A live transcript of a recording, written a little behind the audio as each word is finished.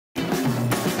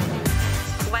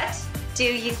Do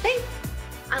you think?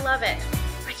 I love it.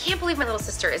 I can't believe my little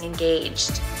sister is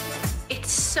engaged.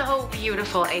 It's so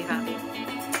beautiful, Ava.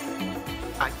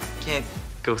 I can't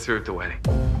go through with the wedding.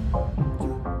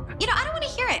 You know, I don't want to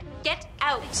hear it. Get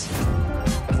out.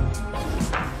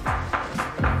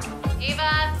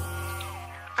 Ava,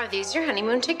 are these your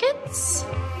honeymoon tickets?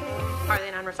 Are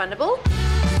they non-refundable?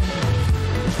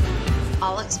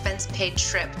 All expense paid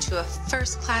trip to a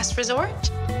first-class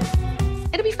resort?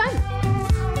 It'll be fun.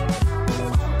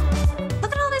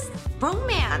 Look at all this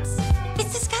romance.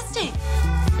 It's disgusting.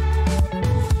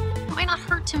 It might not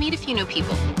hurt to meet a few new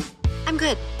people. I'm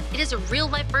good. It is a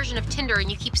real-life version of Tinder, and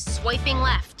you keep swiping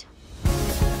left.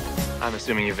 I'm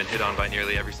assuming you've been hit on by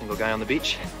nearly every single guy on the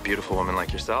beach. Beautiful woman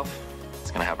like yourself.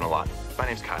 It's gonna happen a lot. My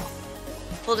name's Kyle.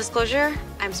 Full disclosure,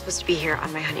 I'm supposed to be here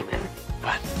on my honeymoon.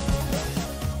 What?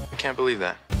 I can't believe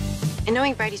that. And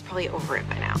knowing Brady's probably over it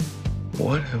by now.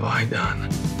 What have I done?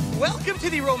 Welcome to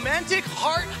the romantic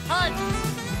heart hunt.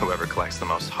 Whoever collects the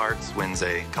most hearts wins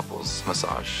a couple's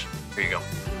massage. Here you go.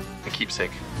 A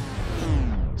keepsake.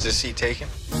 Is this seat taken?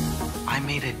 I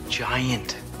made a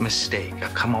giant mistake.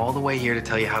 I've come all the way here to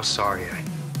tell you how sorry I am.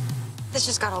 This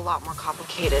just got a lot more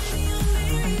complicated.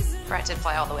 Brett did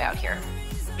fly all the way out here.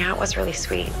 Yeah, it was really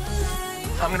sweet.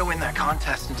 I'm gonna win that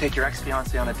contest and take your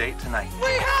ex-fiance on a date tonight.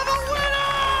 We have a winner!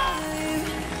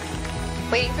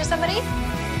 Waiting for somebody?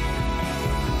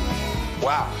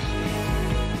 Wow.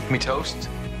 Can we toast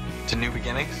to new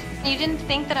beginnings? You didn't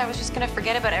think that I was just gonna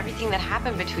forget about everything that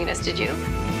happened between us, did you?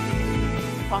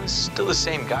 Well, I'm still the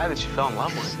same guy that you fell in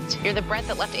love with. You're the Brett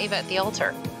that left Ava at the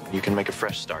altar. You can make a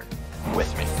fresh start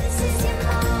with me.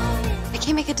 I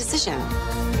can't make a decision.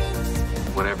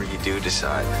 Whatever you do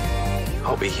decide,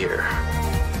 I'll be here.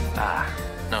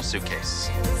 No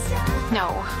suitcase.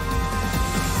 No.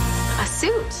 A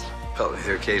suit. Felt like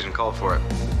the occasion called for it.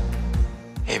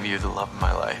 Ava, you're the love of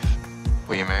my life.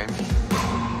 Will you marry me?